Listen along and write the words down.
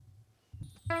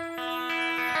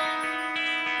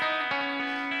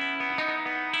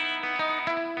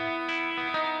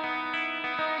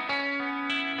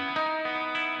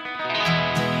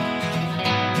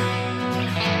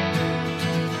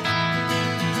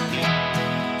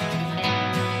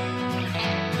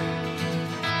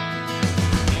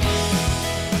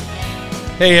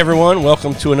Hey everyone,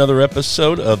 welcome to another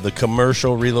episode of the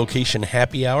Commercial Relocation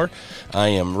Happy Hour. I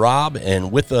am Rob,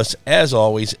 and with us, as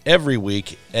always, every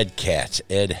week, Ed Katz.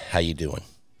 Ed, how you doing?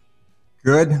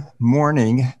 Good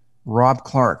morning, Rob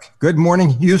Clark. Good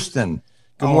morning, Houston.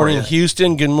 Good morning,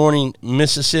 Houston. Good morning,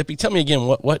 Mississippi. Tell me again,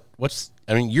 what's?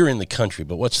 I mean, you're in the country,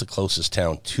 but what's the closest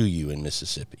town to you in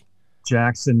Mississippi?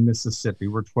 Jackson, Mississippi.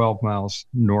 We're 12 miles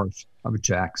north of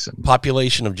Jackson.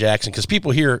 Population of Jackson, because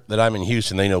people hear that I'm in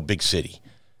Houston, they know big city.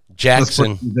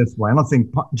 Jackson. Let's put it this way. I don't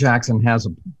think Jackson has a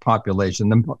population.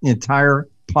 The entire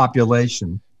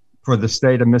population for the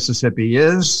state of Mississippi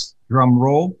is, drum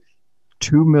roll,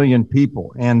 2 million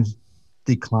people and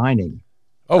declining.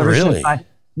 Oh, really?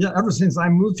 Ever since I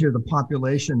moved here, the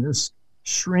population is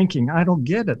shrinking. I don't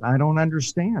get it. I don't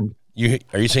understand.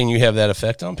 Are you saying you have that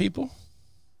effect on people?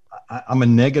 I'm a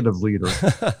negative leader.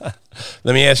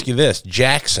 Let me ask you this.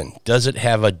 Jackson, does it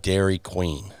have a Dairy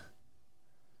Queen?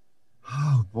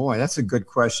 Oh, boy, that's a good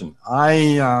question. I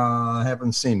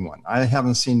haven't seen one. I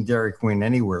haven't seen Dairy Queen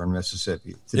anywhere in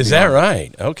Mississippi. Is that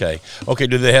right? Okay.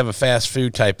 Do they have a fast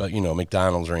food type of,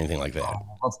 McDonald's or anything like that?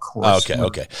 Oh, of course.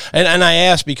 Okay. And I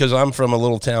ask because I'm from a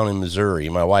little town in Missouri.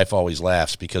 My wife always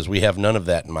laughs because we have none of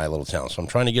that in my little town. So I'm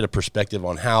trying to get a perspective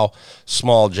on how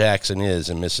small Jackson is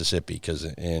in Mississippi, because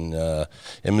in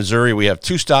Missouri we have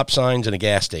 2 stop signs and a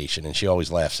gas station, and she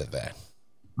always laughs at that.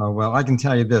 Oh, well, I can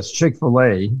tell you this.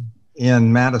 Chick-fil-A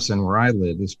in Madison, where I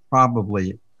live, is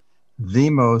probably the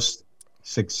most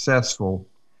successful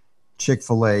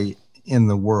Chick-fil-A in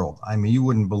the world. I mean, you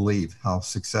wouldn't believe how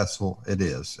successful it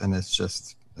is. And it's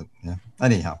just,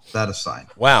 anyhow, that aside.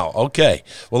 Wow. Okay.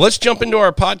 Well, let's jump into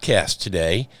our podcast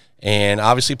today. And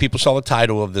obviously people saw the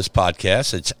title of this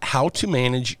podcast. It's How to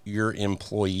Manage Your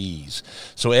Employees.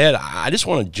 So Ed, I just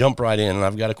want to jump right in, and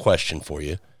I've got a question for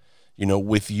you.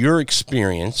 With your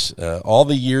experience, all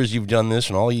the years you've done this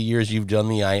and all the years you've done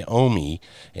the IOMI,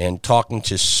 and talking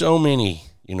to so many,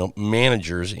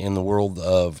 managers in the world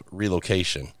of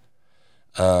relocation,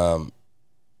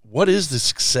 what is the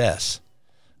success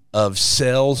of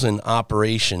sales and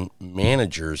operation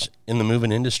managers in the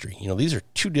moving industry? These are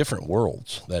 2 different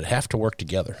worlds that have to work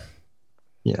together.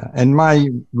 Yeah, and my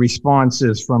response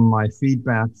is from my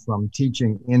feedback from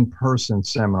teaching in-person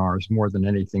seminars more than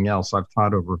anything else. I've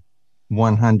taught over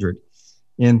 100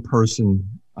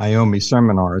 in-person IOMI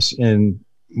seminars, and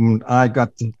I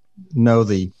got to know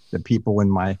the people in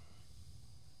my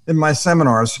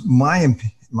seminars. My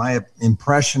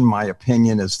impression, my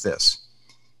opinion is this: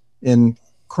 in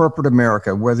corporate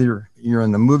America, whether you're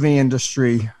in the moving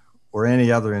industry or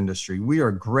any other industry, we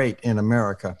are great in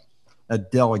America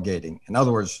at delegating. In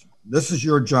other words, this is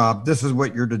your job, this is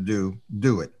what you're to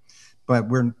do it. But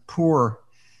we're poor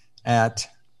at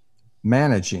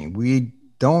managing. We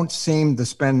don't seem to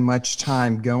spend much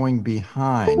time going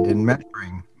behind and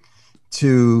measuring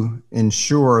to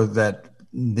ensure that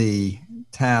the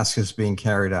task is being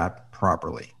carried out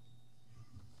properly.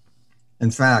 In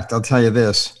fact, I'll tell you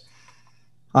this.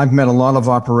 I've met a lot of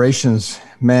operations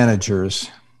managers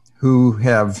who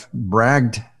have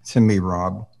bragged to me,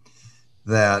 Rob,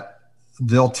 that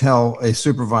they'll tell a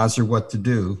supervisor what to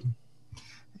do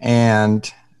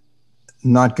and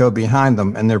not go behind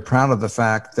them. And they're proud of the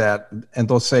fact that, and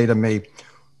they'll say to me,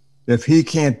 if he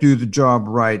can't do the job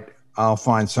right, I'll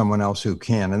find someone else who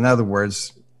can. In other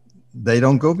words, they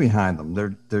don't go behind them.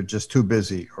 They're just too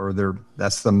busy, or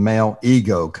that's the male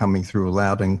ego coming through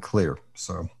loud and clear.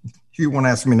 So if you want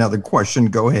to ask me another question,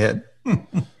 go ahead.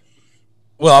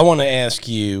 Well, I want to ask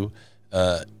you,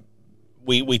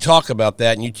 we talk about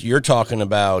that, and you're talking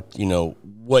about,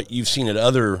 what you've seen at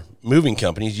other moving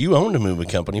companies. You owned a moving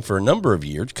company for a number of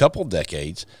years, couple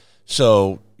decades.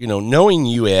 So, knowing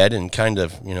you, Ed, and kind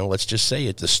of, let's just say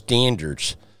it, the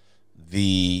standards,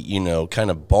 the, kind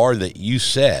of bar that you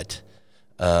set,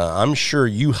 I'm sure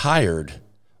you hired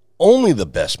only the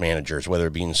best managers, whether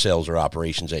it be in sales or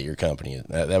operations at your company.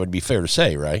 That would be fair to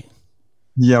say, right?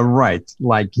 Yeah, right.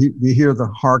 Like you hear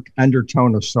the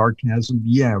undertone of sarcasm.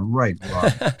 Yeah, right,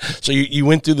 Rob. So you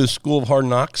went through the School of Hard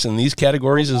Knocks in these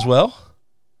categories as well?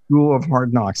 School of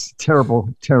Hard Knocks. Terrible,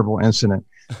 terrible incident.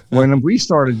 When we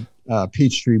started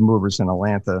Peachtree Movers in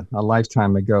Atlanta a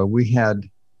lifetime ago, we had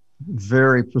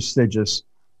very prestigious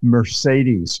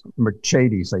Mercedes,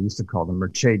 I used to call them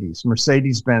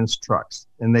Mercedes-Benz trucks,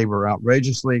 and they were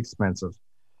outrageously expensive.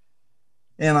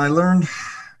 And I learned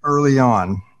early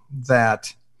on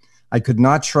that I could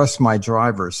not trust my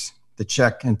drivers to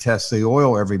check and test the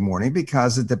oil every morning,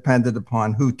 because it depended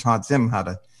upon who taught them how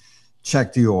to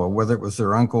check the oil, whether it was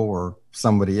their uncle or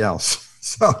somebody else.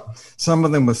 So some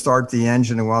of them would start the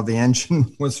engine, and while the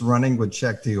engine was running would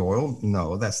check the oil.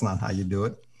 No, that's not how you do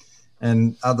it.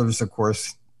 And others, of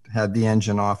course, had the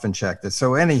engine off and checked it.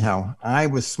 So anyhow, I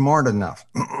was smart enough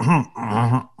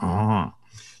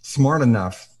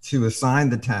to assign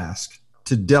the task,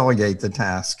 to delegate the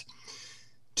task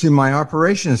to my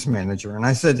operations manager. And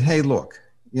I said, hey, look,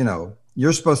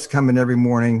 you're supposed to come in every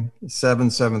morning,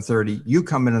 7:30. You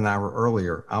come in an hour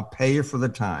earlier. I'll pay you for the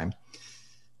time.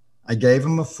 I gave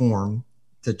him a form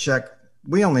to check.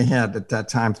 We only had at that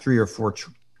time 3 or 4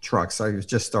 trucks. I was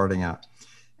just starting out.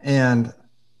 And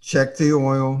check the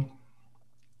oil,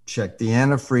 check the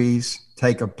antifreeze,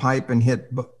 take a pipe and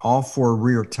hit all 4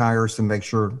 rear tires to make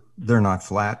sure they're not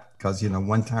flat, because,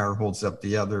 one tire holds up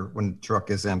the other when the truck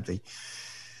is empty.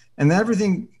 And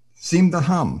everything seemed to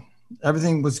hum.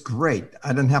 Everything was great. I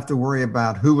didn't have to worry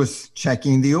about who was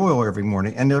checking the oil every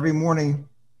morning. And every morning,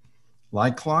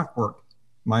 like clockwork,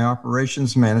 my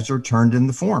operations manager turned in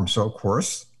the form. So, of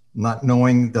course, not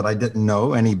knowing that I didn't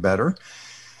know any better,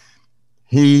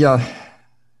 he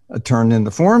turned in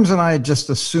the forms, and I just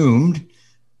assumed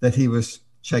that he was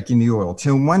checking the oil.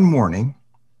 Till one morning,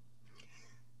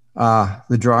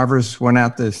 the drivers went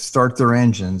out to start their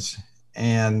engines,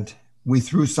 and we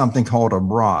threw something called a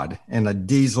rod in a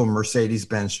diesel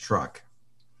Mercedes-Benz truck.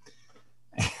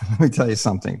 Let me tell you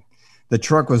something. The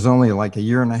truck was only like a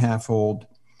year and a half old,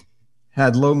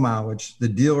 had low mileage. The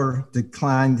dealer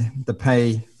declined to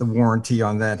pay the warranty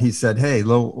on that. He said, hey,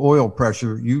 low oil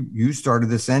pressure, you started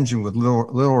this engine with little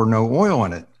or no oil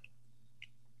in it.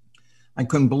 I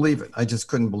couldn't believe it. I just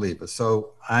couldn't believe it.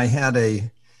 So I had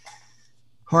a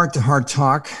heart-to-heart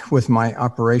talk with my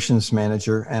operations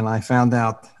manager, and I found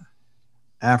out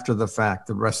after the fact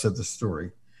the rest of the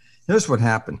story. Here's what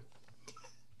happened.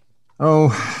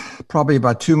 Probably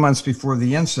about 2 months before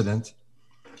the incident,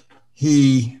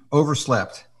 he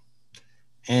overslept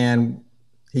and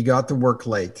he got to work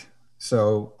late.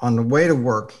 So on the way to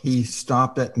work, he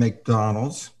stopped at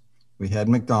McDonald's. We had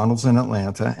McDonald's in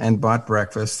Atlanta, and bought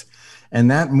breakfast. And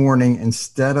that morning,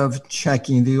 instead of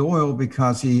checking the oil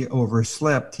because he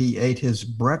overslept, he ate his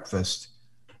breakfast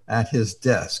at his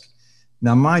desk.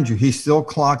 Now, mind you, he still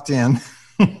clocked in,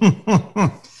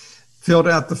 filled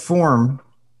out the form,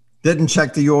 didn't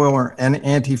check the oil or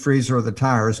antifreeze or the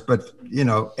tires, but,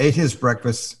 ate his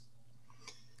breakfast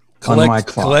on my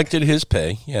clock. Collected his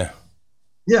pay, yeah.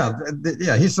 Yeah,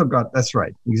 he still got, that's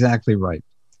right, exactly right.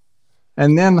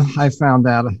 And then I found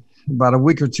out about a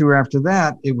week or two after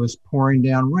that, it was pouring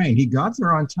down rain. He got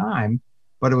there on time,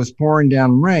 but it was pouring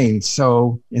down rain.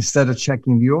 So instead of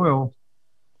checking the oil,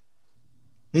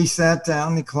 he sat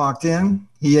down, he clocked in,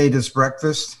 he ate his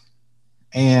breakfast,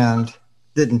 and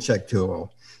didn't check the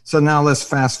oil. So now let's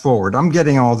fast forward. I'm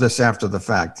getting all this after the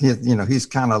fact. He's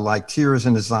kind of like tears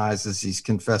in his eyes as he's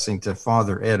confessing to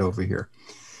Father Ed over here.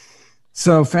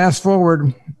 So fast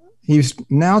forward, he's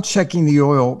now checking the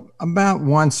oil about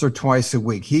once or twice a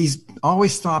week. He's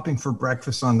always stopping for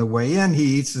breakfast on the way in.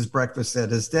 He eats his breakfast at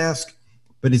his desk,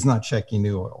 but he's not checking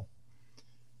the oil.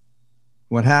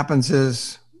 What happens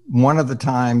is, one of the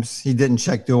times he didn't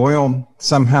check the oil,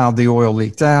 somehow the oil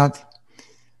leaked out.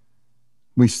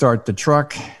 We start the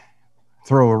truck,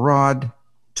 throw a rod,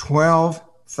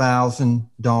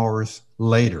 $12,000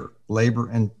 later, labor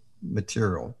and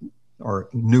material, or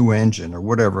new engine, or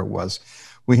whatever it was.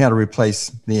 We had to replace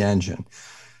the engine.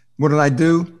 What did I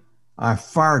do? I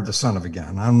fired the son of a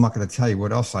gun. I'm not going to tell you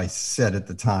what else I said at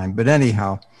the time, but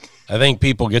anyhow. I think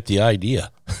people get the idea.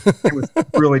 I was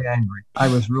really angry.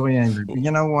 But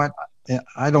you know what?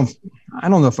 I don't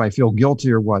know if I feel guilty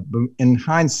or what, but in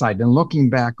hindsight and looking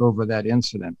back over that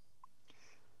incident,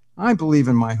 I believe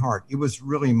in my heart it was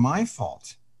really my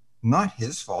fault, not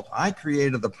his fault. I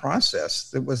created the process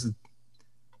that was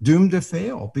doomed to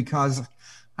fail because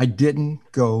I didn't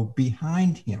go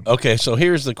behind him. Okay, so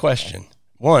here's the question.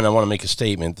 One, I want to make a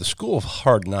statement. The School of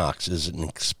Hard Knocks is an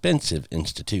expensive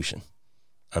institution.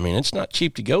 I mean, it's not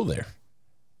cheap to go there.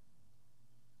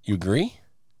 You agree?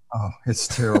 Oh, it's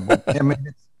terrible. I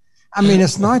mean,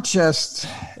 it's not just,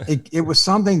 it was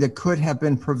something that could have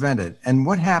been prevented. And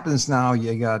what happens now,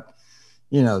 you got,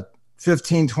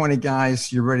 15, 20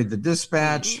 guys, you're ready to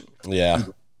dispatch. Yeah.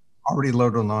 You're already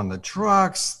loaded on the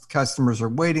trucks. Customers are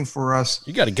waiting for us.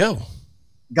 You got to go.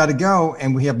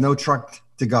 And we have no truck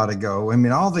to go. I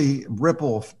mean, all the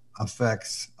ripple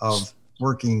effects of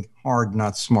working hard,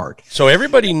 not smart. So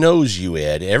everybody knows you,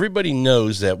 Ed. Everybody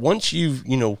knows that once you've,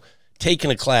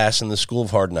 taken a class in the School of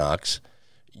Hard Knocks,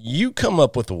 you come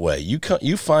up with a way. You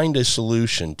find a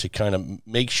solution to kind of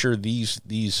make sure these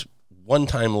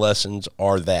one-time lessons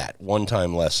are that,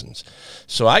 one-time lessons.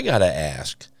 So I got to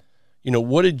ask,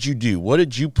 what did you do? What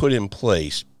did you put in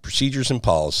place, procedures and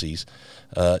policies,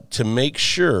 to make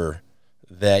sure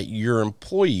that your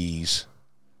employees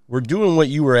were doing what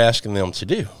you were asking them to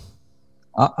do?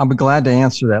 I'll be glad to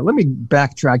answer that. Let me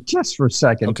backtrack just for a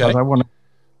second because I want to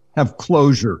have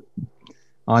closure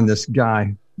on this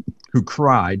guy who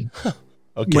cried.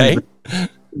 Okay.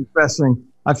 Confessing,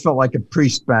 I felt like a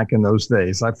priest back in those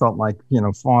days. I felt like,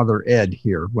 Father Ed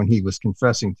here when he was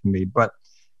confessing to me. But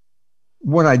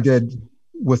what I did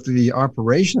with the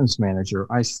operations manager,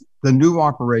 the new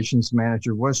operations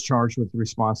manager was charged with the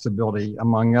responsibility,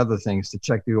 among other things, to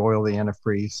check the oil, the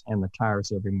antifreeze, and the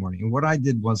tires every morning. And what I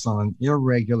did was on an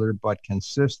irregular but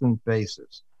consistent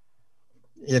basis.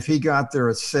 If he got there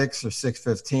at 6 or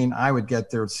 6:15, I would get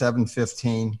there at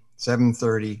 7:15,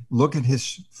 7:30, look at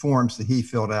his forms that he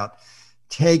filled out,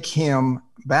 take him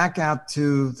back out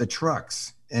to the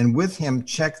trucks, and with him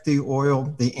check the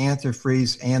oil, the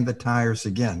antifreeze, and the tires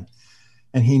again.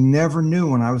 And he never knew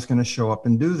when I was going to show up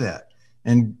and do that.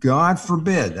 And God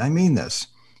forbid, I mean this,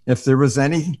 if there was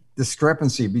any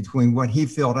discrepancy between what he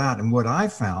filled out and what I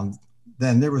found,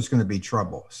 then there was going to be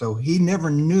trouble. So he never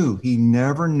knew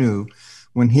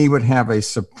when he would have a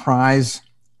surprise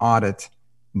audit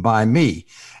by me.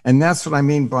 And that's what I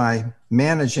mean by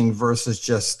managing versus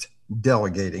just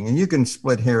delegating. And you can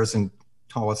split hairs and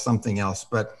call it something else.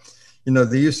 But,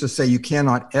 they used to say you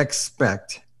cannot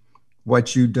expect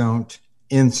what you don't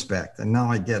inspect. And now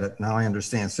I get it. Now I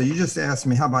understand. So you just asked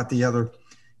me, how about the other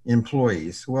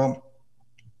employees? Well,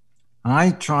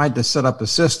 I tried to set up a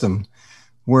system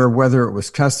where whether it was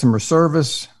customer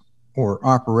service or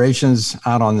operations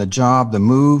out on the job, the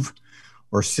move,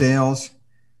 or sales,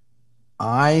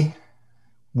 I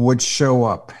would show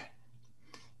up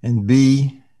and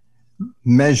be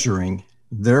measuring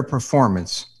their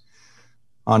performance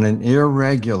on an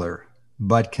irregular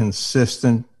but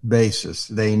consistent basis.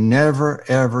 They never,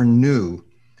 ever knew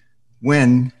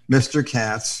when Mr.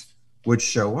 Katz would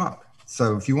show up.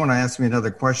 So if you want to ask me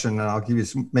another question, and I'll give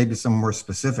you maybe some more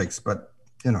specifics, but,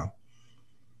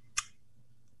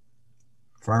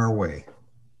 fire away.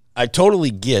 I totally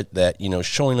get that,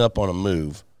 showing up on a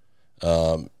move,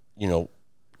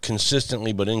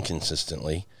 consistently but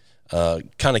inconsistently,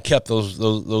 kind of kept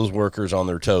those workers on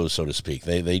their toes, so to speak.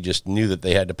 They just knew that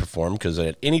they had to perform because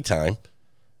at any time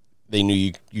they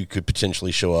knew you could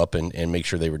potentially show up and make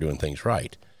sure they were doing things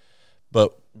right.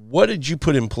 But what did you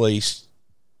put in place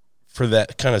for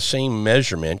that kind of same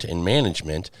measurement and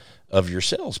management of your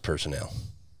sales personnel?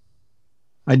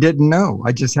 I didn't know.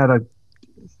 I just had to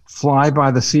fly by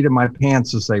the seat of my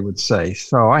pants, as they would say.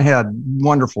 So I had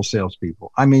wonderful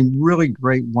salespeople. I mean, really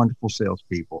great, wonderful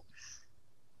salespeople.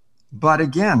 But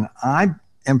again, I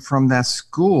am from that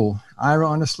school. I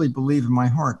honestly believe in my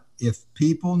heart, if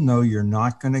people know you're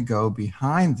not going to go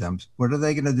behind them, what are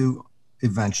they going to do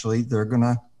eventually? They're going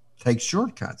to take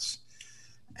shortcuts.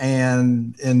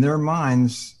 And in their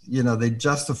minds, they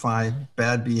justify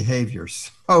bad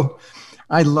behaviors. So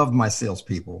I loved my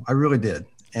salespeople. I really did.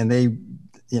 And they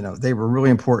were really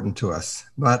important to us.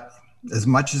 But as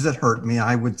much as it hurt me,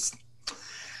 I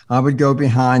would go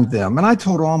behind them. And I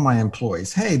told all my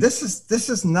employees, hey, this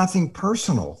is nothing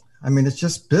personal. I mean, it's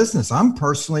just business. I'm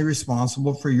personally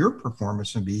responsible for your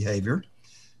performance and behavior.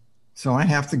 So I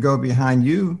have to go behind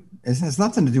you. It has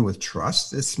nothing to do with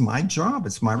trust. It's my job.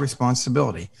 It's my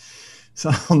responsibility.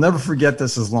 So I'll never forget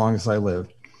this as long as I live.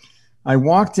 I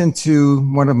walked into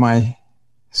one of my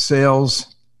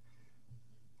sales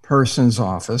person's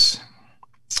office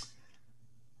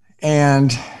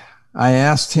and I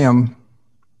asked him,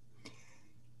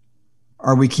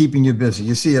 are we keeping you busy?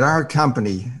 You see, at our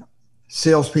company,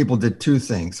 salespeople did two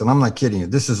things, and I'm not kidding you.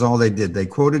 This is all they did. They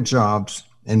quoted jobs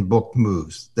and booked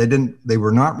moves. They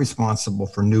were not responsible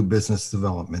for new business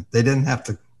development. They didn't have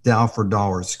to dial for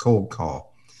dollars, cold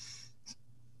call.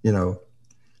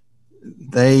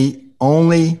 They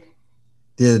only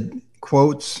did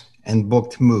quotes and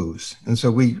booked moves. And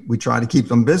so we try to keep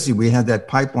them busy. We had that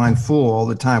pipeline full all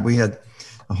the time. We had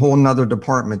a whole nother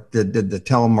department that did the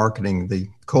telemarketing, the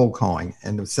cold calling,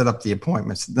 and set up the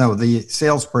appointments. No, the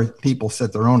sales people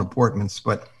set their own appointments,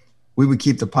 but we would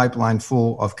keep the pipeline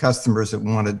full of customers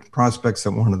that prospects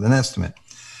that wanted an estimate.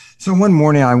 So one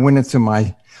morning I went into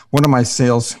one of my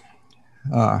sales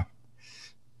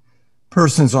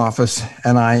person's office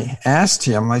and I asked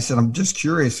him, I said, I'm just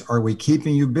curious, are we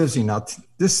keeping you busy? Now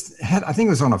I think it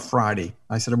was on a Friday.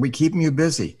 I said, are we keeping you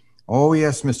busy? Oh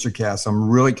yes, Mr. Cass, I'm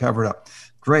really covered up.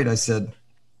 Great. I said,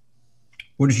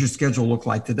 what does your schedule look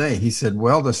like today? He said,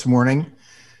 well, this morning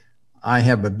I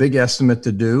have a big estimate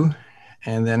to do.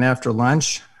 And then after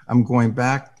lunch, I'm going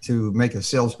back to make a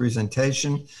sales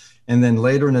presentation. And then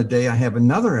later in the day, I have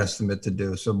another estimate to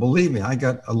do. So believe me, I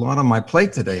got a lot on my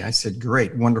plate today. I said,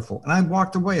 great, wonderful. And I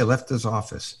walked away. I left his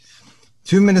office.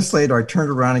 2 minutes later, I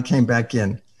turned around and came back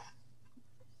in.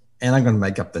 and I'm going to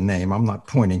make up the name. I'm not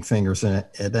pointing fingers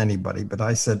at anybody, but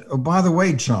I said, oh, by the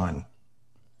way, John,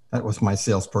 that was my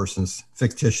salesperson's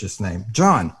fictitious name.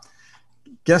 John,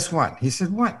 guess what? He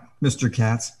said, what, Mr.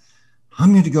 Katz?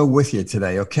 I'm going to go with you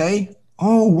today, okay?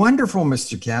 Oh, wonderful,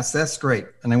 Mr. Katz. That's great.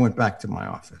 And I went back to my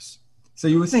office. So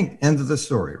you would think, end of the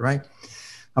story, right?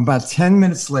 About 10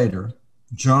 minutes later,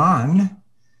 John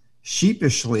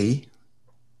sheepishly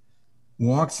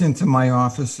walks into my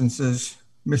office and says,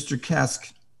 Mr.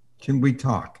 Katz, can we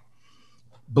talk?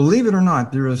 Believe it or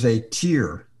not, there is a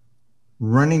tear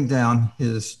running down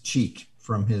his cheek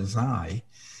from his eye.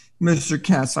 Mr.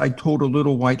 Katz, I told a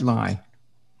little white lie.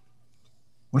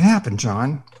 What happened,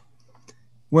 John?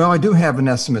 Well, I do have an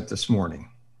estimate this morning,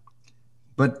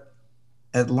 but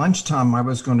at lunchtime, I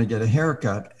was going to get a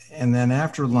haircut. And then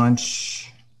after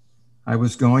lunch, I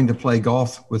was going to play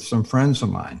golf with some friends of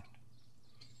mine.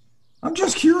 I'm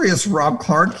just curious, Rob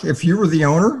Clark, if you were the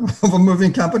owner of a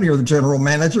moving company or the general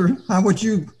manager, how would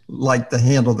you like to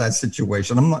handle that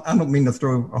situation? I don't mean to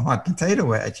throw a hot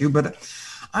potato at you, but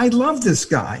I love this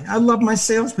guy. I love my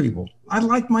salespeople. I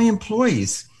like my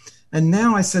employees. And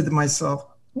now I said to myself,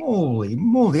 holy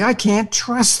moly, I can't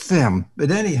trust them.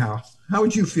 But anyhow, how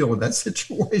would you feel with that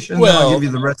situation? Well, I'll give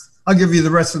you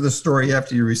the rest of the story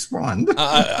after you respond.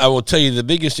 I will tell you the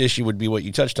biggest issue would be what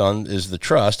you touched on is the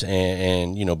trust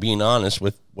and being honest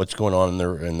with what's going on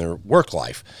in their work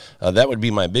life. That would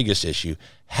be my biggest issue.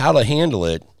 How to handle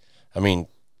it, I mean,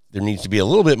 there needs to be a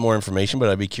little bit more information, but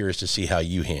I'd be curious to see how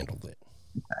you handled it.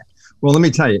 Okay. Well, let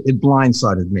me tell you, it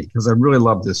blindsided me because I really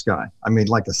love this guy. I mean,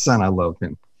 like a son, I love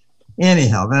him.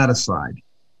 Anyhow, that aside,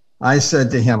 I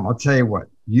said to him, I'll tell you what,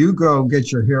 you go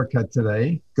get your haircut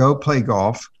today, go play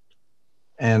golf,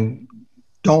 and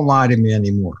don't lie to me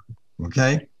anymore,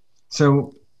 okay?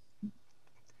 So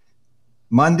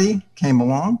Monday came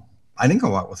along. I didn't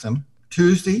go out with him.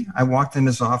 Tuesday, I walked in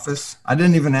his office. I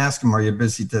didn't even ask him, are you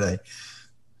busy today?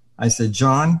 I said,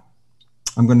 John,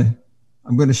 I'm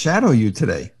going to shadow you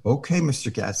today. Okay,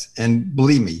 Mr. Katz. And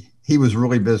believe me, he was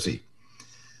really busy.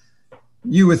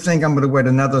 You would think I'm going to wait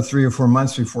another 3 or 4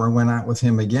 months before I went out with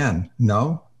him again.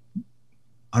 No.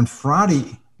 On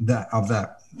Friday of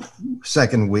that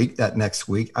second week, that next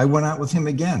week, I went out with him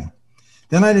again.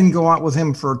 Then I didn't go out with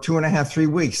him for 2.5, 3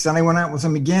 weeks. Then I went out with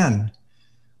him again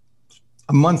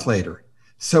a month later.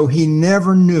 So he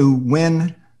never knew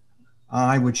when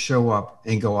I would show up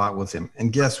and go out with him.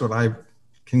 And guess what? I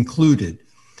concluded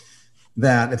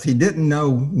that if he didn't know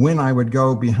when I would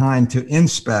go behind to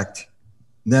inspect,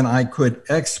 then I could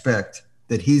expect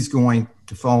that he's going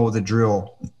to follow the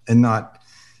drill and not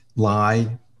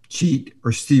lie, cheat,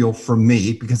 or steal from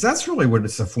me, because that's really what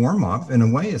it's a form of. In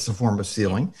a way, it's a form of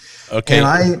stealing. Okay.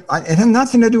 And it had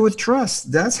nothing to do with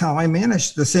trust. That's how I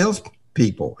managed the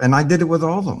salespeople, and I did it with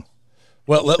all of them.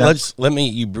 Well,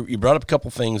 you brought up a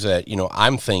couple things that,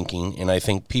 I'm thinking, and I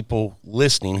think people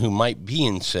listening who might be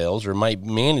in sales or might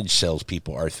manage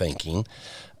salespeople are thinking.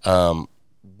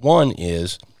 One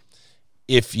is,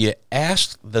 if you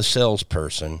ask the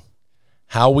salesperson,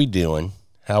 how we doing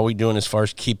as far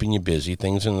as keeping you busy,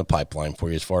 things in the pipeline for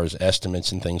you as far as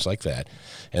estimates and things like that,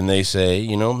 and they say,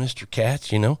 Mr.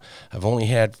 Katz, I've only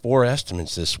had 4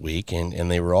 estimates this week,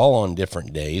 and they were all on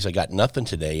different days. I got nothing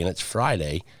today, and it's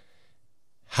Friday.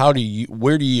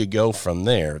 Where do you go from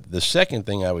there? The second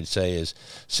thing I would say is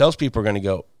salespeople are going to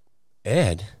go,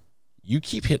 Ed, you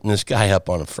keep hitting this guy up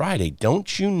on a Friday.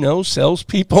 Don't you know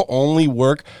salespeople only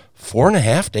work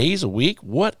 4.5 days a week?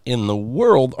 What in the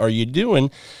world are you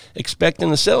doing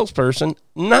expecting a salesperson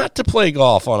not to play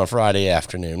golf on a Friday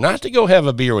afternoon, not to go have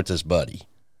a beer with his buddy?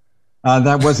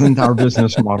 That wasn't our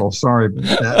business model. Sorry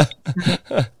about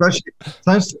that.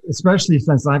 Especially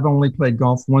since I've only played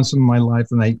golf once in my life,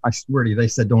 and I swear to you, they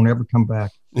said, don't ever come back.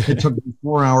 It took me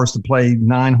 4 hours to play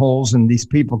 9 holes, and these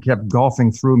people kept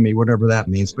golfing through me, whatever that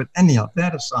means. But anyhow,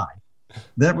 that aside,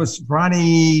 that was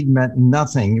Friday meant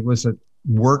nothing. It was a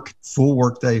full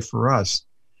work day for us.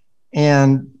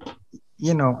 And,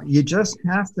 you just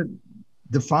have to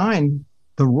define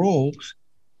the roles,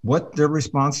 what their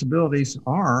responsibilities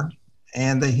are.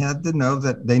 And they had to know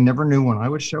that they never knew when I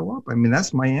would show up. I mean,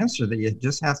 that's my answer, that you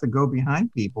just have to go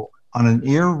behind people on an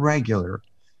irregular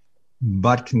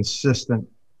but consistent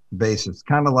basis,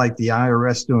 kind of like the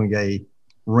IRS doing a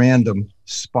random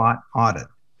spot audit.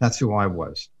 That's who I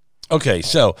was. Okay,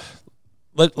 so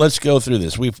let's go through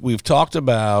this. We've talked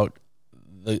about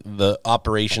the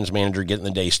operations manager getting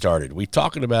the day started. We've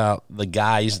talked about the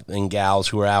guys and gals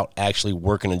who are out actually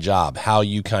working a job, how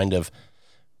you kind of,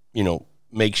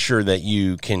 make sure that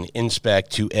you can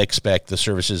inspect to expect the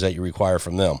services that you require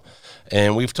from them.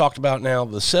 And we've talked about now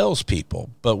the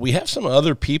salespeople, but we have some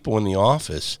other people in the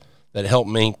office that help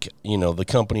make, the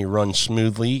company run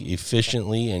smoothly,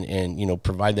 efficiently, and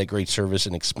provide that great service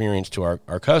and experience to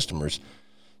our customers.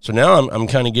 So now I'm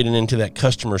kind of getting into that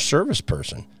customer service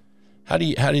person. How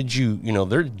did you,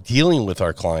 they're dealing with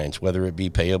our clients, whether it be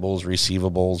payables,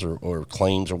 receivables, or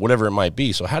claims, or whatever it might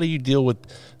be. So how do you deal with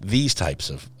these types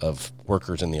of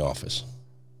workers in the office?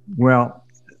 Well,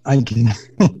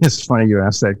 it's funny you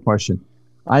asked that question.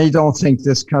 I don't think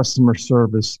this customer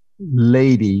service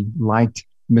lady liked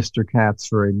Mr. Katz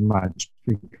very much,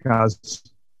 because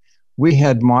we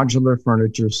had modular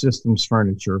furniture, systems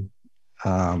furniture,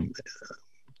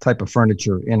 type of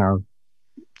furniture in our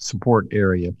support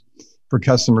area for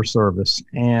customer service.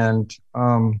 And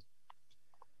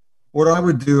what I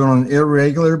would do on an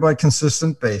irregular but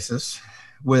consistent basis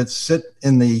would sit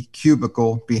in the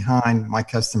cubicle behind my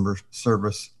customer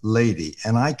service lady,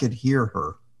 and I could hear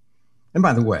her. And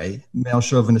by the way, male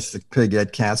chauvinistic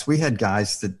pig-head Katz, we had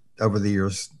guys that over the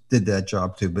years did that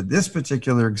job too, but this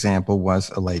particular example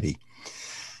was a lady.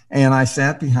 And I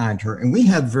sat behind her, and we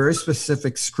had very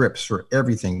specific scripts for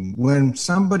everything. When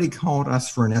somebody called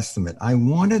us for an estimate, I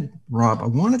wanted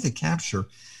to capture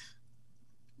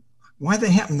why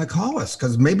they happened to call us,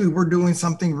 because maybe we're doing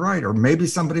something right, or maybe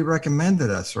somebody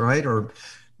recommended us, right? Or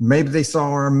maybe they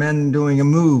saw our men doing a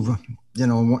move, in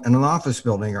an office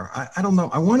building, or I don't know.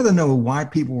 I wanted to know why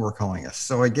people were calling us.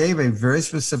 So I gave a very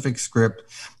specific script,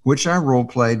 which I role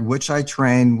played, which I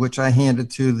trained, which I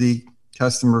handed to the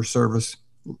customer service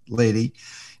lady,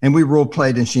 and we role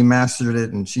played, and she mastered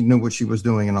it, and she knew what she was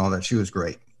doing and all that. She was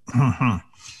great.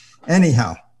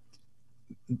 Anyhow,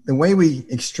 the way we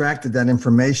extracted that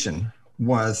information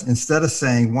was, instead of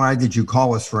saying, why did you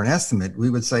call us for an estimate? We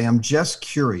would say, I'm just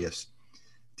curious.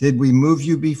 Did we move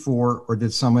you before, or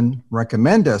did someone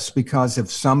recommend us? Because if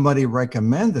somebody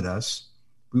recommended us,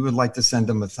 we would like to send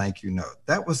them a thank you note.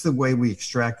 That was the way we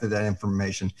extracted that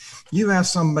information. You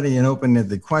ask somebody an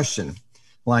open-ended question,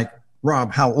 like,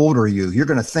 Rob, how old are you? You're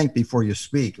going to think before you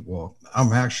speak. Well,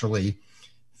 I'm actually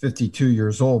 52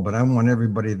 years old, but I want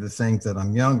everybody to think that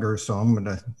I'm younger. So I'm going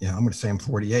to say I'm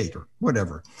 48 or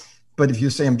whatever. But if you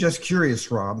say, I'm just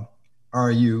curious, Rob,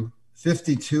 are you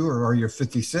 52 or are you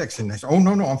 56? And they say, oh,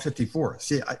 no, I'm 54.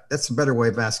 See, that's a better way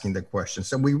of asking the question.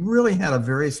 So we really had a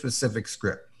very specific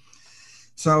script.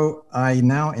 So I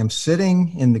now am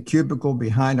sitting in the cubicle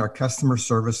behind our customer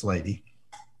service lady,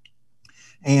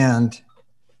 and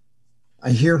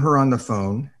I hear her on the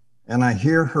phone, and I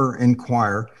hear her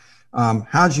inquire,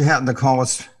 how'd you happen to call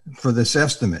us for this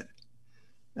estimate?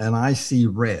 And I see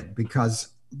red, because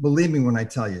believe me when I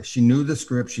tell you, she knew the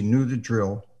script, she knew the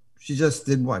drill. She just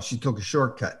did what? She took a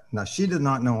shortcut. Now, she did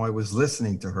not know I was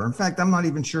listening to her. In fact, I'm not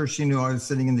even sure she knew I was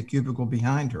sitting in the cubicle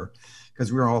behind her,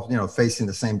 because we were all, facing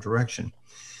the same direction.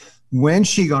 When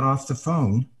she got off the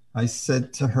phone, I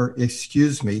said to her,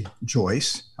 excuse me,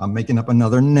 Joyce, I'm making up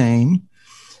another name.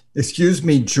 Excuse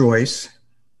me, Joyce,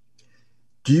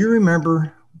 do you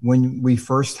remember when we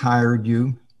first hired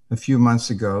you a few months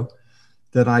ago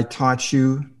that I taught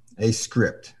you a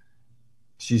script?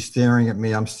 She's staring at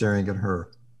me, I'm staring at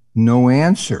her. No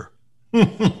answer.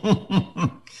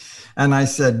 And I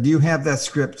said, do you have that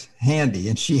script handy?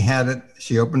 And she had it.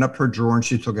 She opened up her drawer and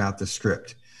she took out the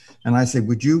script. And I said,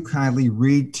 would you kindly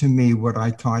read to me what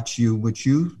I taught you, which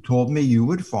you told me you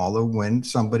would follow when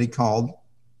somebody called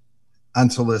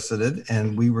unsolicited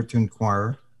and we were to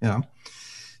inquire,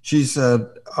 She said,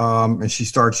 and she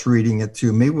starts reading it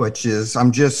to me, which is,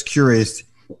 I'm just curious,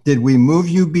 did we move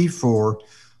you before,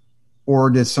 or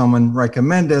did someone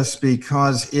recommend us?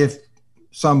 Because if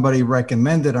somebody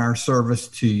recommended our service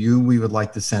to you, we would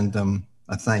like to send them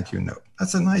a thank you note.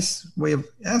 That's a nice way of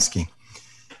asking.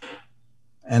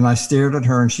 And I stared at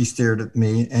her and she stared at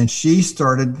me, and she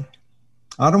started,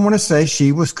 I don't want to say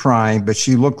she was crying, but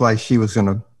she looked like she was going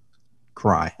to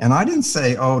cry. And I didn't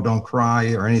say, oh, don't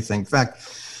cry or anything. In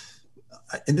fact,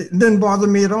 it didn't bother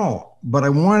me at all. But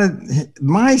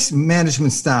my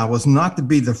management style was not to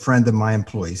be the friend of my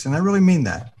employees. And I really mean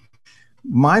that.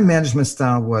 My management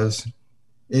style was,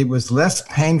 it was less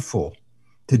painful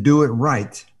to do it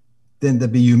right than to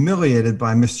be humiliated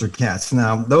by Mr. Katz.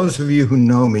 Now, those of you who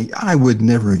know me, I would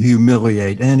never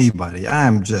humiliate anybody.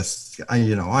 I'm just,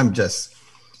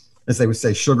 as they would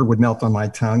say, sugar would melt on my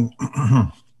tongue.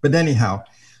 But anyhow,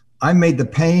 I made the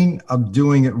pain of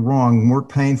doing it wrong more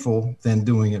painful than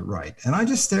doing it right. And I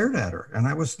just stared at her and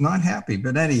I was not happy.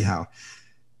 But anyhow,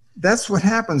 that's what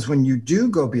happens when you do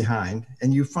go behind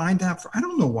and you find out, I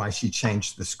don't know why she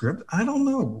changed the script. I don't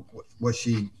know. Was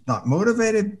she not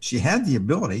motivated? She had the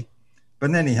ability.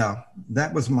 But anyhow,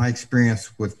 that was my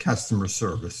experience with customer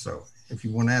service. So if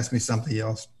you want to ask me something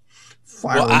else,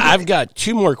 I've got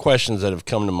two more questions that have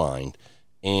come to mind.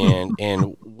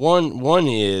 And one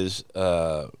is,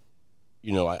 I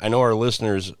know our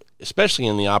listeners, especially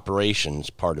in the operations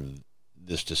part of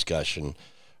this discussion,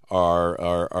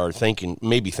 are thinking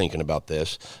about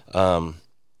this.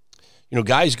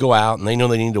 Guys go out and they know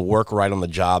they need to work right on the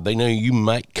job. They know you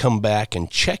might come back and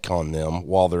check on them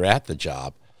while they're at the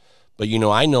job. But,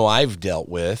 I know I've dealt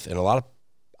with, and a lot of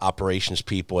operations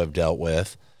people have dealt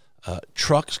with,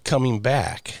 trucks coming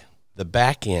back, the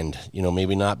back end,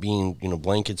 maybe not being,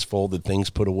 blankets folded, things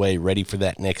put away, ready for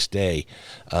that next day.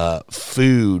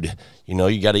 Food,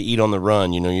 you got to eat on the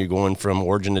run. You're going from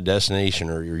origin to destination,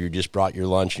 or you just brought your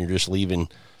lunch and you're just leaving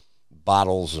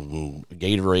bottles and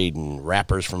Gatorade and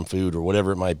wrappers from food or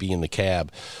whatever it might be in the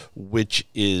cab, which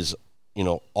is,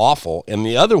 awful. And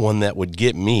the other one that would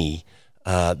get me,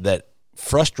 that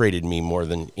frustrated me more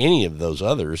than any of those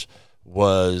others,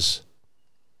 was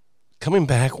coming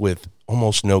back with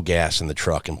almost no gas in the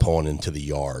truck and pulling into the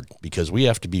yard, because we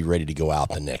have to be ready to go out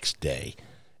the next day.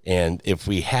 And if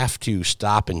we have to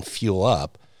stop and fuel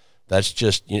up, it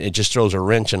just throws a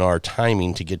wrench in our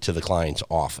timing to get to the client's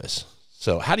office.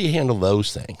 So how do you handle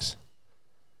those things?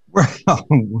 Well,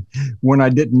 when I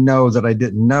didn't know that I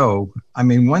didn't know,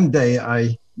 one day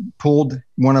I pulled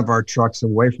one of our trucks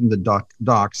away from the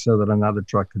dock so that another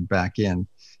truck could back in.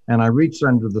 And I reached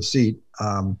under the seat.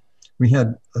 We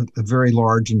had a very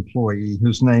large employee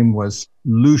whose name was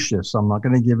Lucius. I'm not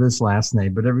going to give his last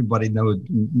name, but everybody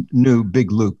knew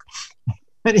Big Luke.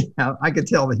 Anyhow, I could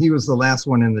tell that he was the last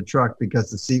one in the truck because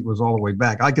the seat was all the way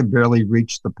back. I could barely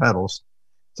reach the pedals.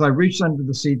 So I reached under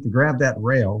the seat to grab that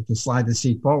rail to slide the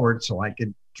seat forward so I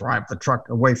could drive the truck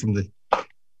away from the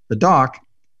dock.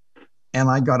 And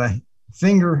I got a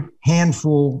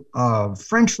handful of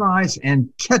French fries and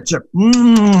ketchup.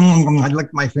 I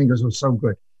licked my fingers. It was so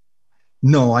good.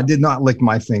 No, I did not lick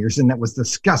my fingers, and that was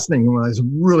disgusting when I was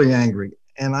really angry.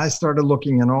 And I started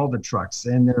looking in all the trucks,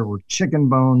 and there were chicken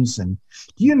bones. And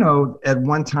at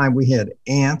one time we had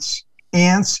ants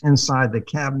inside the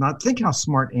cab. Now think how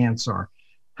smart ants are.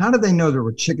 How do they know there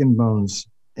were chicken bones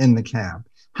in the cab?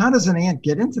 How does an ant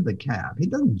get into the cab? He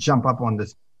doesn't jump up on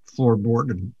the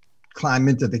floorboard and climb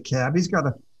into the cab. He's got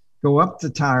to go up the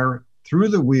tire, through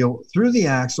the wheel, through the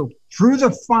axle, through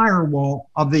the firewall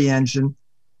of the engine,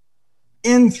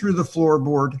 in through the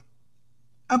floorboard,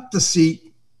 up the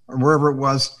seat, or wherever it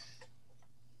was,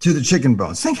 to the chicken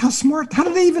bones. Think how smart. How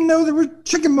did they even know there were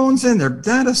chicken bones in there?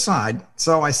 That aside,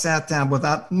 so I sat down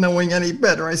without knowing any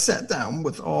better. I sat down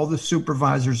with all the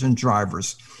supervisors and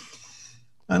drivers.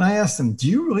 And I asked them, do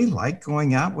you really like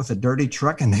going out with a dirty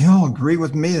truck? And they all agree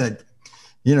with me that,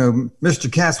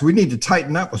 Mr. Katz, we need to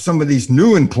tighten up with some of these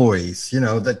new employees,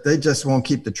 that they just won't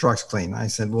keep the trucks clean. I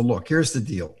said, well, look, here's the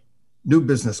deal. New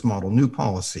business model, new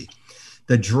policy.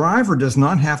 The driver does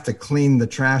not have to clean the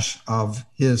trash of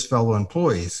his fellow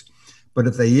employees. But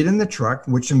if they eat in the truck,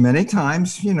 which many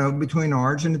times, between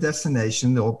origin and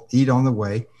destination, they'll eat on the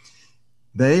way,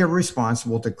 they are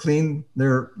responsible to clean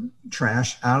their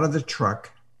trash out of the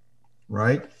truck,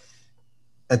 right?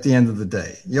 At the end of the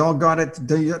day. Y'all got it?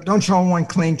 Don't y'all want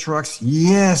clean trucks?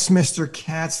 Yes, Mr.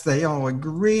 Katz. They all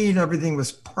agreed. Everything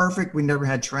was perfect. We never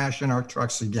had trash in our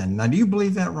trucks again. Now, do you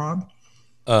believe that, Rob?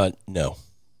 No.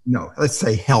 No. Let's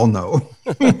say hell no.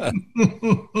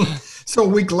 So a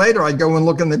week later, I go and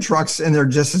look in the trucks, and they're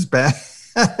just as bad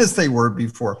as they were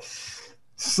before.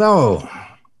 So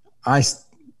I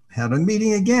had a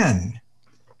meeting again,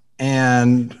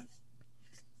 and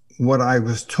what I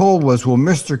was told was, well,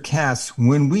 Mr. Katz,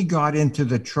 when we got into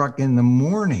the truck in the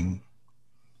morning,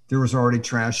 there was already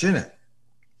trash in it.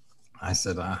 I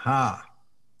said, aha,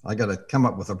 I got to come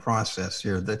up with a process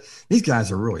here. These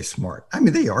guys are really smart.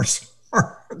 They are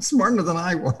smart, smarter than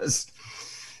I was.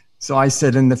 So I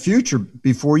said, in the future,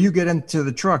 before you get into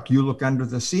the truck, you look under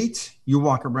the seats, you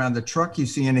walk around the truck, you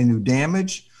see any new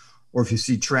damage, or if you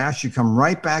see trash, you come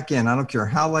right back in. I don't care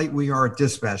how late we are at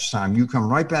dispatch time. You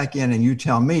come right back in and you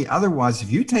tell me. Otherwise,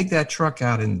 if you take that truck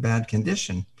out in bad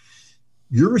condition,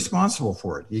 you're responsible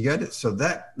for it. You get it? So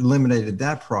that eliminated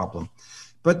that problem.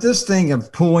 But this thing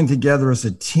of pulling together as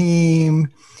a team,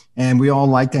 and we all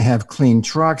like to have clean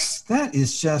trucks, that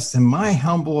is just, in my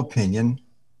humble opinion,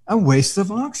 a waste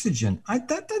of oxygen.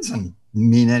 That doesn't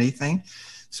mean anything.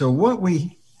 So what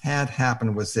we had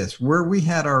happen was this, where we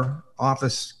had our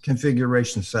office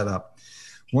configuration set up.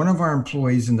 One of our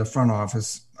employees in the front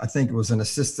office, I think it was an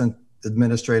assistant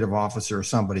administrative officer or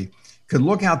somebody, could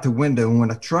look out the window, and when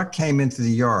a truck came into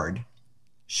the yard,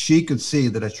 she could see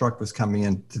that a truck was coming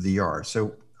into the yard.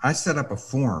 So I set up a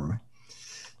form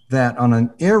that on an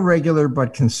irregular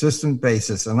but consistent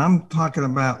basis, and I'm talking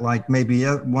about like maybe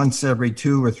once every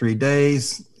 2 or 3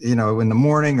 days, in the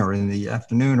morning or in the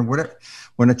afternoon or whatever,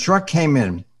 when a truck came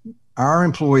in, our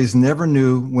employees never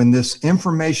knew when this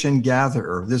information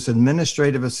gatherer, this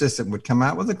administrative assistant, would come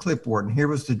out with a clipboard, and here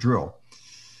was the drill.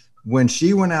 When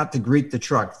she went out to greet the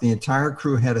truck, the entire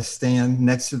crew had to stand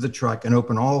next to the truck and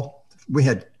we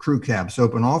had crew cabs,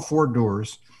 open all 4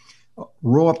 doors,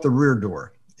 roll up the rear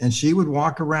door. And she would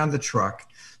walk around the truck,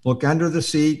 look under the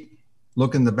seat,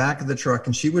 look in the back of the truck,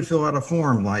 and she would fill out a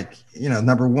form like,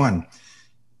 number 1,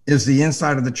 is the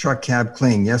inside of the truck cab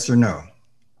clean? Yes or no?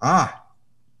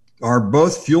 Are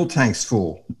both fuel tanks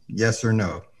full? Yes or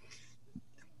no?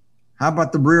 How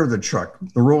about the rear of the truck,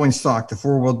 the rolling stock, the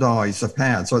 4-wheel dollies, the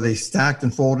pads? Are they stacked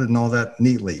and folded and all that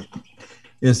neatly?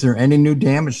 Is there any new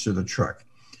damage to the truck?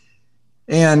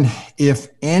 And if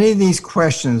any of these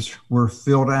questions were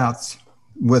filled out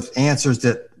with answers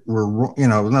that were,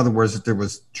 in other words, if there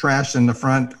was trash in the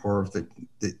front, or if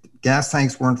the gas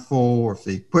tanks weren't full, or if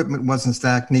the equipment wasn't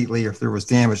stacked neatly, or if there was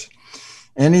damage,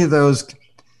 any of those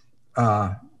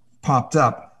popped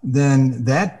up, then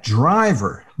that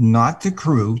driver, not the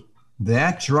crew,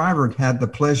 that driver had the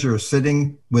pleasure of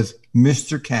sitting with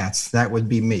Mr. Katz, that would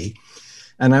be me,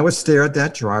 and I would stare at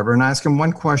that driver and ask him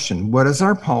one question: what is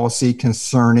our policy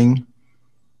concerning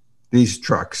these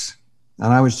trucks?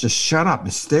 And I was just shut up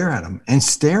and stare at them and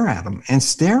stare at them and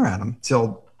stare at them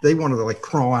till they wanted to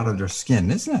crawl out of their skin.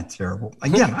 Isn't that terrible?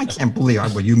 Again, I can't believe I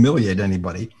would humiliate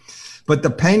anybody. But the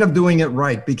pain of doing it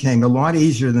right became a lot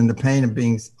easier than the pain of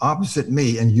being opposite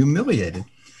me and humiliated.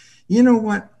 You know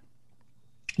what?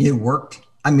 It worked.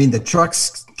 I mean, the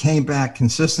trucks came back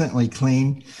consistently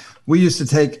clean. We used to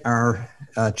take our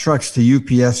trucks to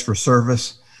UPS for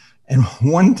service. And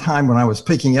one time when I was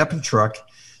picking up a truck,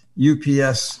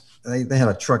 UPS, they had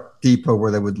a truck depot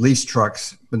where they would lease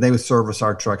trucks, but they would service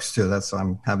our trucks too. That's why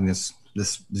I'm having this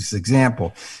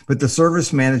example. But the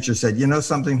service manager said,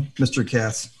 something, Mr.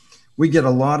 Katz, we get a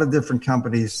lot of different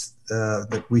companies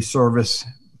that we service,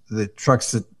 the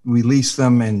trucks that we lease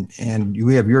them, and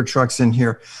we have your trucks in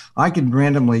here. I could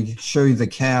randomly show you the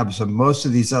cabs of most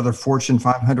of these other Fortune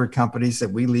 500 companies that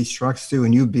we lease trucks to,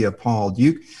 and you'd be appalled.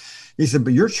 He said,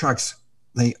 but your trucks,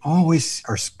 they always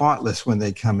are spotless when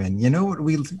they come in. You know what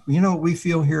we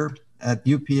feel here at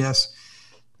UPS?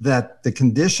 That the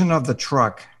condition of the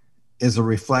truck is a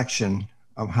reflection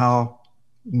of how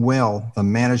well the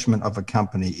management of a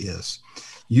company is.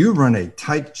 You run a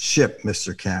tight ship,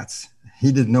 Mr. Katz.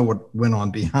 He didn't know what went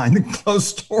on behind the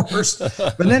closed doors.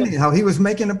 But anyhow, he was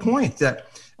making a point that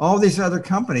all these other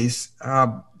companies,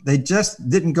 they just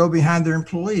didn't go behind their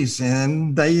employees,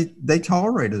 and they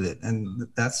tolerated it. And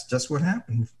that's just what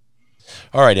happened.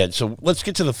 All right, Ed. So let's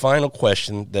get to the final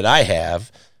question that I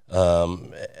have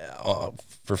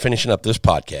for finishing up this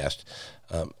podcast.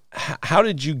 How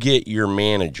did you get your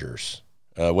managers,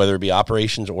 whether it be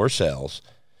operations or sales,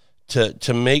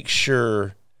 to make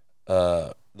sure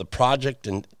the project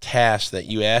and tasks that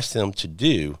you asked them to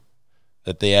do,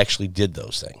 that they actually did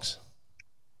those things?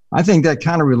 I think that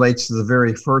kind of relates to the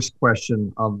very first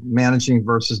question of managing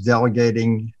versus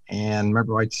delegating. And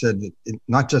remember, I said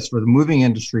not just for the moving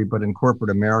industry, but in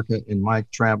corporate America, in my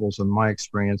travels and my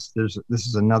experience, this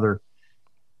is another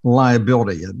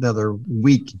liability, another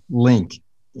weak link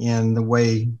in the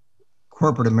way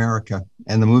corporate America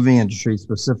and the moving industry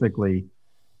specifically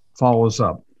follows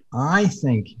up. I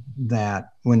think that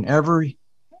whenever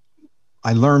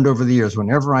I learned over the years,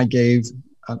 whenever I gave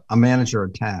a manager a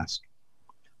task,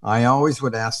 I always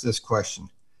would ask this question: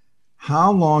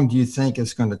 how long do you think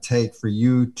it's going to take for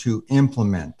you to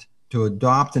implement, to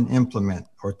adopt and implement,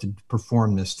 or to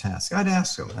perform this task? I'd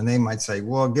ask them, and they might say,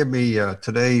 well, give me,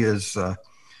 today is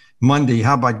Monday.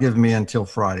 How about give me until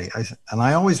Friday? And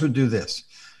I always would do this.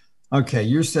 Okay,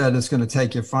 you said it's going to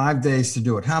take you 5 days to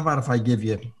do it. How about if I give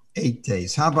you 8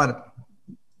 days? How about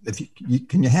if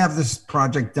can you have this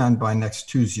project done by next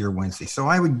Tuesday or Wednesday? So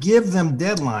I would give them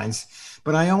deadlines,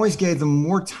 but I always gave them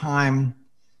more time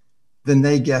than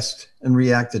they guessed and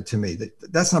reacted to me.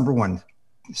 That's number one.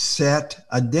 Set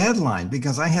a deadline,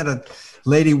 because I had a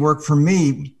lady work for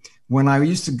me. When I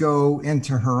used to go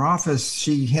into her office,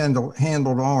 she handled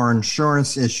all our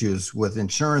insurance issues with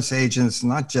insurance agents,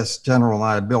 not just general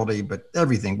liability, but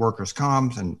everything, workers'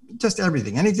 comp and just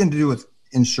everything, anything to do with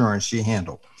insurance she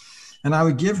handled. And I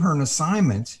would give her an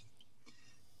assignment.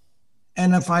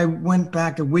 And if I went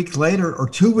back a week later or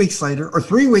 2 weeks later or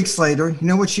 3 weeks later, you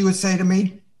know what she would say to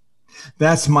me?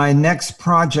 That's my next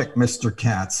project, Mr.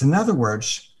 Katz. In other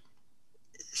words,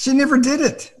 she never did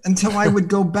it until I would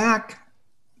go back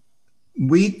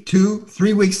week, 2,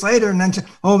 3 weeks later, and then,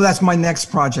 oh, that's my next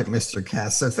project, Mr.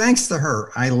 Katz. So thanks to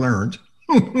her, I learned.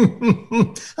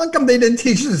 How come they didn't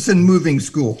teach this in moving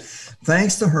school?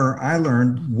 Thanks to her, I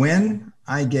learned when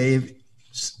I gave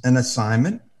an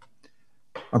assignment,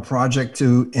 a project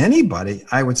to anybody,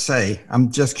 I would say,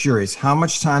 I'm just curious, how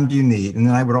much time do you need? And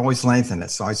then I would always lengthen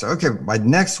it. So I said, okay, by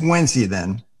next Wednesday,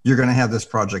 then you're going to have this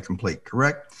project complete,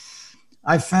 correct?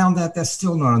 I found that that's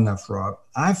still not enough, Rob.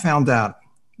 I found out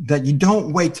that you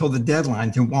don't wait till the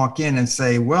deadline to walk in and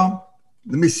say, well,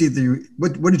 let me see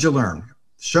what did you learn?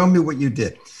 Show me what you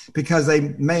did. Because they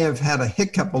may have had a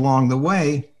hiccup along the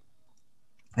way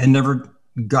and never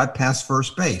got past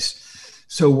first base.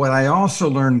 So what I also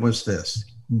learned was this: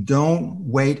 don't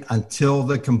wait until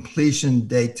the completion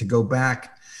date to go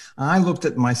back. I looked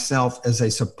at myself as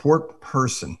a support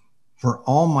person for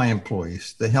all my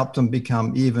employees to help them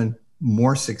become even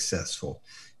more successful,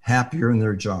 happier in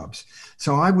their jobs.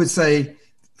 So I would say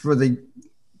for the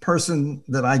person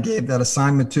that I gave that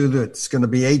assignment to, that's going to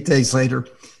be 8 days later,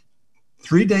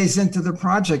 3 days into the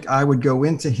project, I would go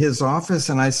into his office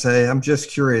and I say, I'm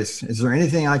just curious, is there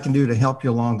anything I can do to help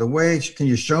you along the way? Can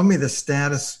you show me the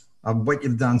status of what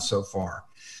you've done so far?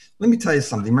 Let me tell you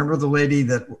something. Remember the lady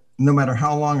that no matter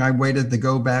how long I waited to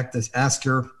go back to ask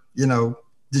her,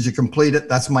 did you complete it?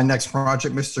 That's my next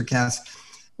project, Mr. Katz.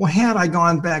 Well, had I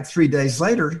gone back 3 days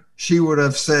later, she would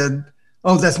have said,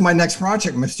 oh, that's my next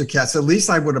project, Mr. Katz. At least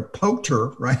I would have poked her,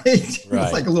 right? It's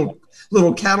like a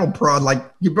little cattle prod, like,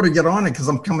 you better get on it because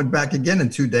I'm coming back again in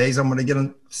 2 days. I'm going to get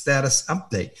a status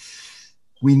update.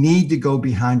 We need to go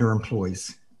behind our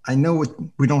employees. I know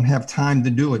we don't have time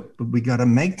to do it, but we got to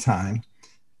make time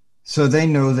so they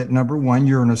know that, number one,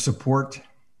 you're in a support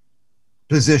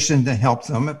position to help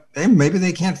them. And maybe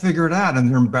they can't figure it out and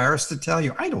they're embarrassed to tell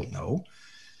you. I don't know.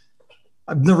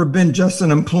 I've never been just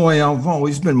an employee. I've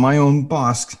always been my own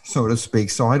boss, so to speak.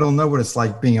 So I don't know what it's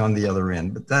like being on the other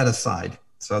end, but that aside.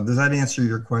 So does that answer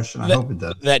your question? I hope it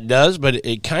does. That does, but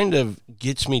it kind of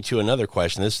gets me to another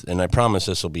question. And I promise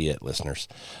this will be it, listeners.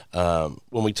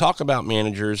 When we talk about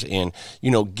managers and,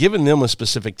 giving them a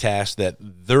specific task that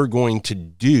they're going to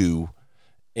do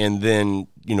and then,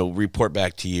 report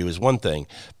back to you is one thing,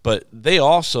 but they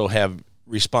also have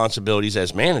responsibilities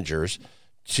as managers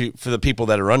for the people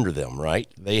that are under them, right?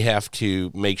 They have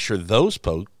to make sure those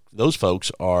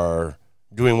folks are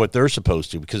doing what they're supposed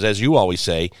to, because as you always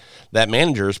say, that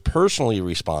manager is personally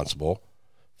responsible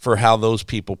for how those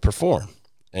people perform.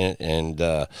 And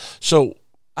so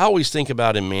I always think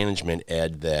about in management,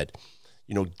 Ed, that,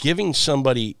 giving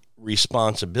somebody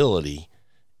responsibility,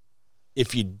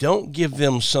 if you don't give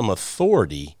them some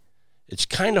authority, it's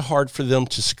kind of hard for them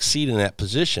to succeed in that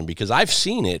position, because I've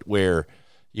seen it where,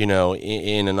 in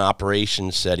an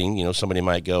operations setting, somebody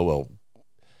might go, well,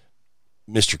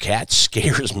 Mr. Katz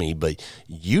scares me, but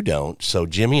you don't. So,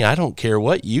 Jimmy, I don't care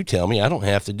what you tell me. I don't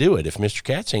have to do it. If Mr.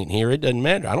 Katz ain't here, it doesn't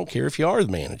matter. I don't care if you are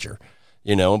the manager,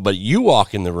 but you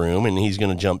walk in the room and he's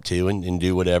going to jump to and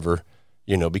do whatever,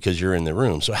 because you're in the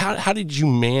room. So how did you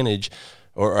manage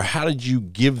or how did you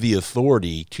give the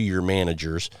authority to your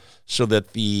managers so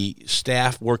that the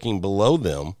staff working below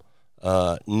them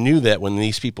knew that when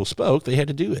these people spoke, they had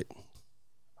to do it?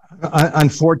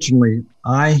 Unfortunately,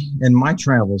 in my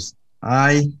travels,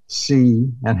 I see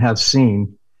and have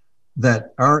seen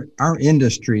that our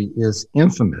industry is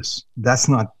infamous. That's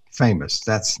not famous.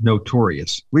 That's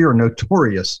notorious. We are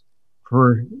notorious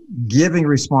for giving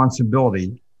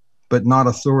responsibility, but not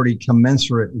authority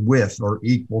commensurate with or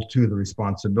equal to the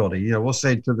responsibility. We'll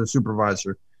say to the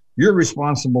supervisor, you're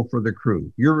responsible for the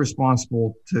crew. You're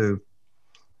responsible to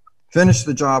finish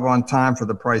the job on time for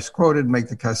the price quoted, make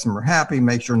the customer happy,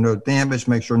 make sure no damage,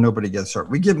 make sure nobody gets hurt.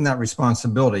 We give him that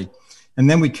responsibility. And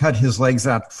then we cut his legs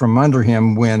out from under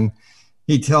him when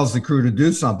he tells the crew to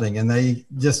do something. And they,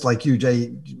 just like you,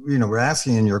 Jay, were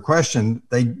asking in your question,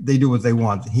 they do what they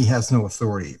want. He has no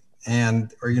authority.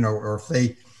 And, or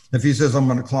if he says, I'm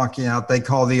going to clock you out, they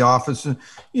call the office and,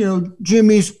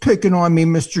 Jimmy's picking on me,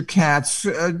 Mr. Katz.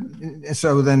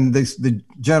 So then the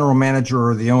general manager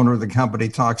or the owner of the company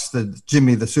talks to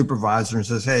Jimmy, the supervisor, and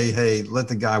says, hey, let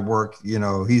the guy work. He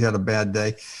had a bad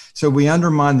day. So we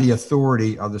undermine the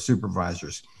authority of the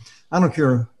supervisors. I don't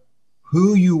care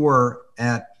who you were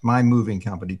at my moving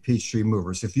company, Peachtree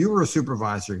Movers. If you were a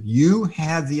supervisor, you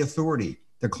had the authority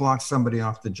to clock somebody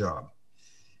off the job.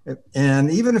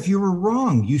 And even if you were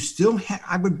wrong, you still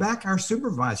I would back our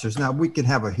supervisors. Now, we could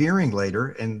have a hearing later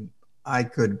and I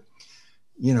could,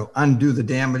 undo the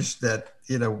damage that,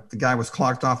 the guy was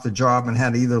clocked off the job and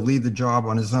had to either leave the job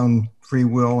on his own free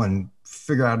will and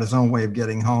figure out his own way of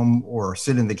getting home or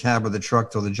sit in the cab of the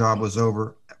truck till the job was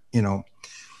over,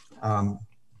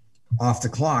 off the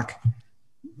clock.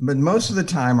 But most of the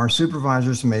time, our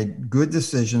supervisors made good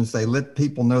decisions. They let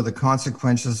people know the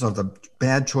consequences of the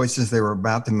bad choices they were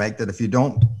about to make, that if you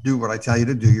don't do what I tell you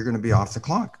to do, you're going to be off the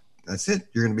clock. That's it.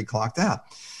 You're going to be clocked out.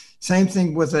 Same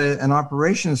thing with an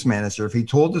operations manager. If he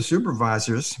told the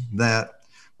supervisors that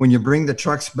when you bring the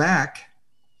trucks back,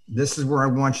 this is where I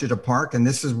want you to park, and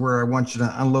this is where I want you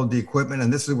to unload the equipment,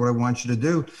 and this is what I want you to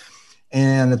do.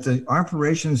 And if the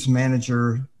operations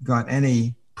manager got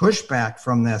any pushback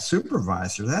from that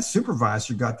supervisor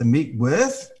got to meet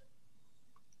with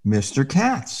Mr.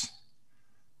 Katz.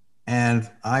 And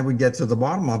I would get to the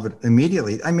bottom of it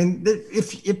immediately. I mean,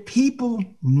 if people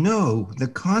know the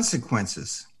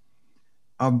consequences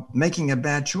of making a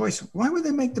bad choice, why would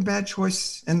they make the bad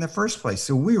choice in the first place?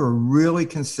 So we were really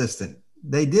consistent.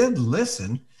 They did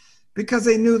listen because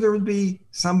they knew there would be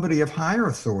somebody of higher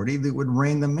authority that would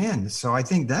rein them in. So I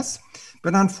think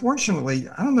but unfortunately,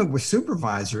 I don't know, with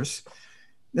supervisors,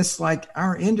 it's like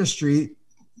our industry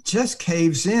just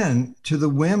caves in to the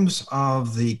whims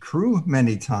of the crew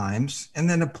many times. And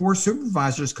then a poor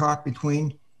supervisor is caught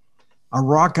between a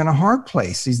rock and a hard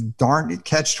place. He's darned,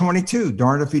 catch-22,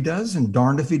 darned if he does and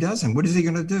darned if he doesn't. What is he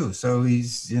going to do? So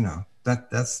he's,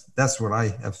 that's what I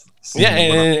have seen. Yeah,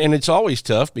 and it's always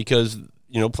tough because,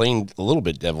 playing a little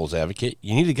bit devil's advocate,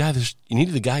 you need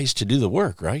the guys to do the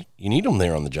work, right? You need them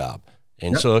there on the job.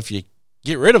 And So if you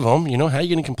get rid of them, how are you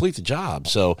going to complete the job?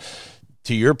 So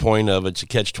to your point of it's a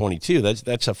catch-22,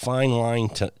 that's a fine line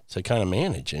to kind of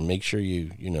manage and make sure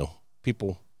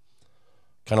people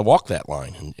kind of walk that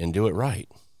line and do it right.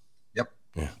 Yep.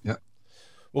 Yeah. Yep.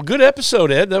 Well, good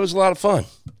episode, Ed. That was a lot of fun.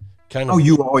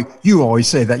 You always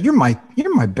say that. You're my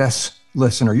best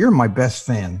listener. You're my best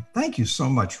fan. Thank you so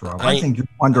much, Rob. I think you're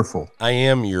wonderful. I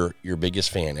am your biggest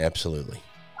fan. Absolutely.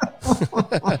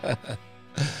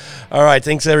 All right.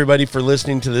 Thanks, everybody, for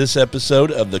listening to this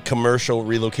episode of the Commercial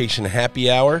Relocation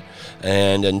Happy Hour.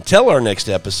 And until our next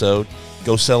episode,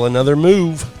 go sell another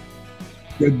move.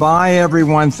 Goodbye,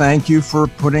 everyone. Thank you for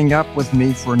putting up with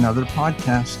me for another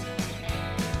podcast.